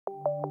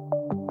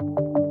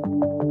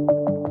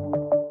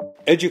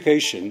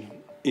Education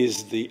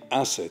is the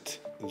asset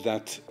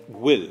that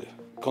will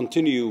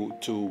continue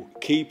to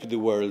keep the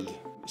world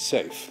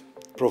safe,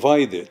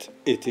 provided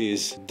it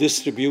is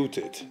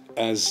distributed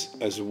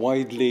as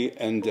widely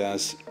and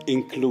as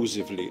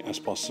inclusively as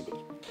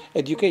possible.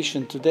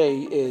 Education today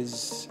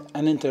is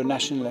an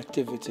international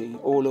activity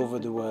all over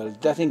the world.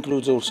 That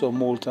includes also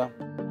Malta.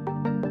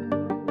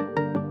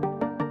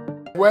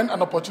 When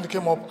an opportunity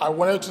came up, I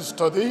wanted to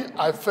study.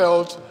 I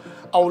felt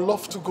I would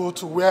love to go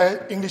to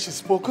where English is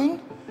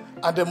spoken,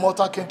 and then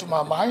Malta came to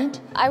my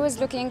mind. I was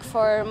looking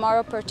for more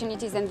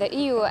opportunities in the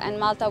EU, and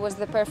Malta was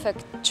the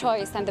perfect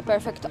choice and the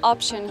perfect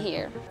option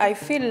here. I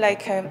feel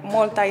like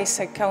Malta is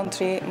a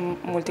country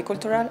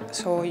multicultural,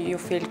 so you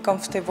feel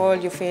comfortable,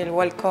 you feel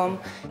welcome.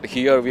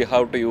 Here we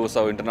have to use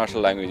our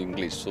international language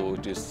English, so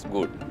it is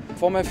good.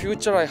 For my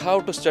future, I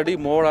have to study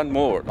more and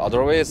more.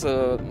 Otherwise,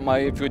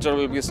 my future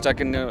will be stuck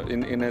in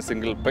a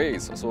single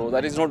place. So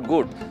that is not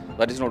good.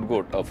 That is not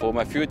good. For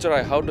my future,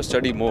 I have to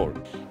study more.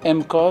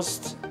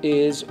 MCAST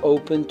is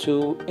open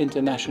to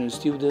international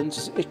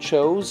students. It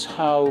shows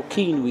how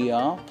keen we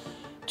are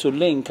to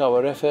link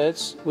our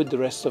efforts with the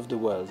rest of the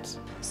world.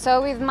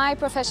 So with my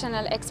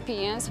professional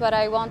experience, what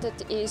I wanted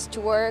is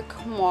to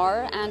work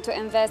more and to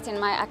invest in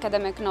my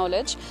academic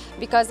knowledge,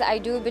 because I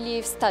do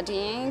believe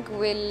studying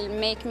will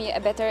make me a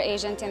better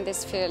agent in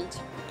this field.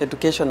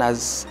 Education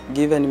has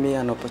given me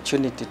an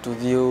opportunity to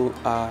view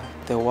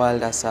the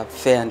world as a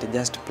fair and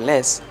just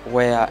place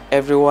where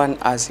everyone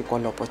has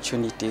equal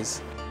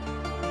opportunities.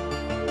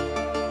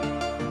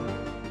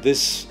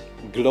 This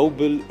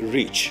global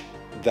reach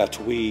that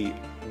we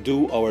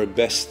do our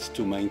best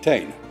to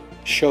maintain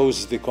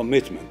shows the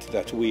commitment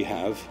that we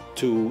have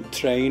to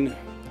train,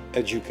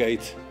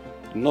 educate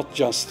not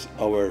just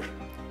our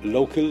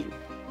local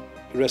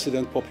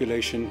resident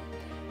population,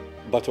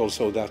 but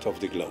also that of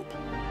the globe.